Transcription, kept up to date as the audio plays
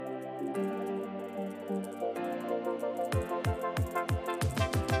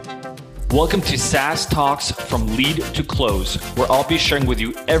Welcome to SaaS Talks from Lead to Close, where I'll be sharing with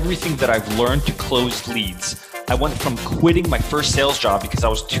you everything that I've learned to close leads. I went from quitting my first sales job because I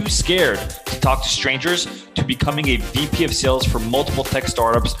was too scared to talk to strangers to becoming a VP of sales for multiple tech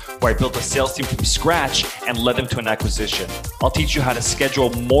startups where I built a sales team from scratch and led them to an acquisition. I'll teach you how to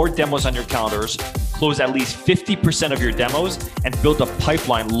schedule more demos on your calendars, close at least 50% of your demos, and build a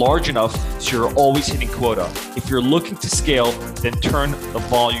pipeline large enough so you're always hitting quota. If you're looking to scale, then turn the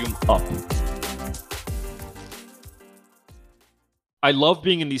volume up. I love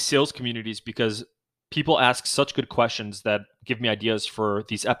being in these sales communities because people ask such good questions that give me ideas for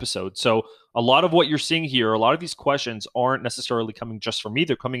these episodes. So a lot of what you're seeing here, a lot of these questions aren't necessarily coming just from me.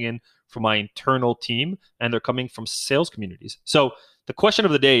 They're coming in from my internal team and they're coming from sales communities. So the question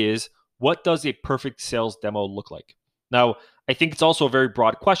of the day is, what does a perfect sales demo look like? Now, I think it's also a very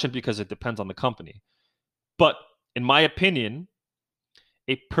broad question because it depends on the company. But in my opinion,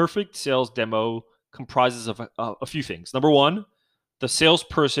 a perfect sales demo comprises of a few things. Number one, the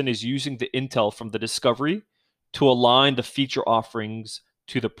salesperson is using the intel from the discovery to align the feature offerings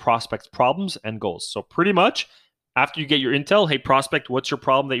to the prospect's problems and goals. So pretty much after you get your intel, hey prospect, what's your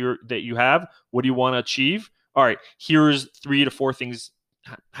problem that you have? What do you want to achieve? All right, here's 3 to 4 things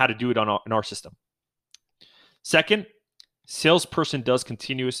how to do it in our system. Second, salesperson does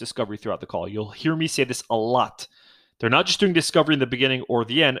continuous discovery throughout the call. You'll hear me say this a lot. They're not just doing discovery in the beginning or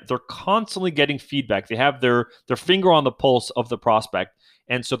the end. They're constantly getting feedback. They have their finger on the pulse of the prospect.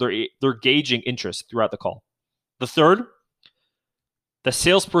 And so they're gauging interest throughout the call. The third, the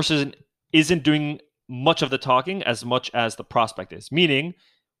salesperson isn't doing much of the talking as much as the prospect is. Meaning,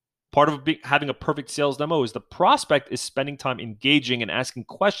 part of having a perfect sales demo is the prospect is spending time engaging and asking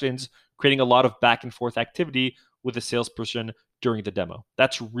questions, creating a lot of back and forth activity with the salesperson during the demo.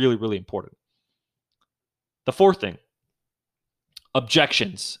 That's really, really important. The fourth thing,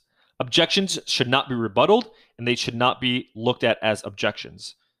 objections. Objections should not be rebutted and they should not be looked at as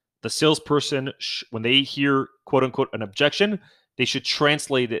objections. The salesperson, when they hear quote unquote an objection, they should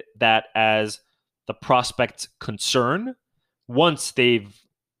translate that as the prospect's concern. Once they've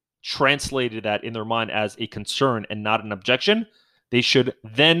translated that in their mind as a concern and not an objection, they should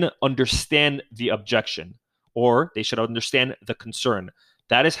then understand the objection or they should understand the concern.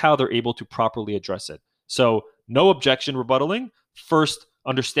 That is how they're able to properly address it. So no objection rebuttaling, first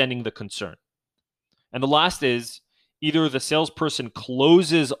understanding the concern. And the last is either the salesperson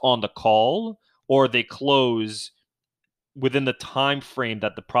closes on the call or they close within the time frame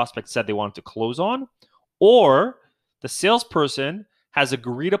that the prospect said they wanted to close on, or the salesperson has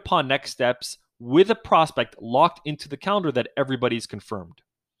agreed upon next steps with a prospect locked into the calendar that everybody's confirmed.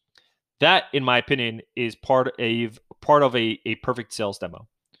 That, in my opinion, is part of a perfect sales demo.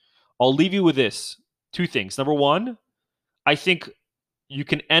 I'll leave you with this. 2 things. Number one, I think you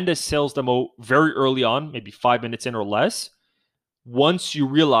can end a sales demo very early on, maybe 5 minutes in or less, once you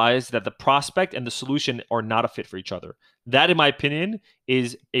realize that the prospect and the solution are not a fit for each other. That, in my opinion,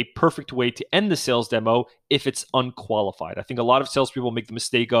 is a perfect way to end the sales demo if it's unqualified. I think a lot of salespeople make the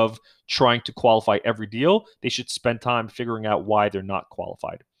mistake of trying to qualify every deal. They should spend time figuring out why they're not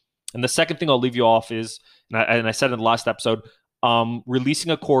qualified. And the second thing I'll leave you off is, and I said in the last episode,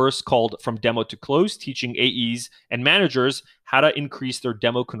 releasing a course called From Demo to Close, teaching AEs and managers how to increase their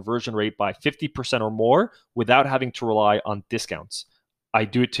demo conversion rate by 50% or more without having to rely on discounts. I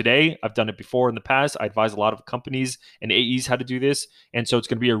do it today. I've done it before in the past. I advise a lot of companies and AEs how to do this. And so it's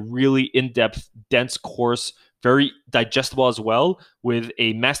going to be a really in-depth, dense course, very digestible as well, with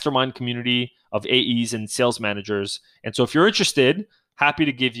a mastermind community of AEs and sales managers. And so if you're interested, happy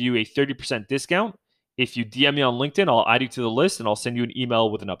to give you a 30% discount. If you DM me on LinkedIn, I'll add you to the list and I'll send you an email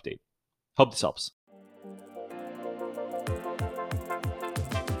with an update. Hope this helps.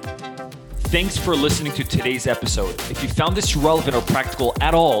 Thanks for listening to today's episode. If you found this relevant or practical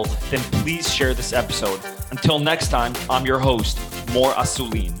at all, then please share this episode. Until next time, I'm your host, Mor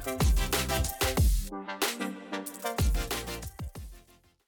Asulin.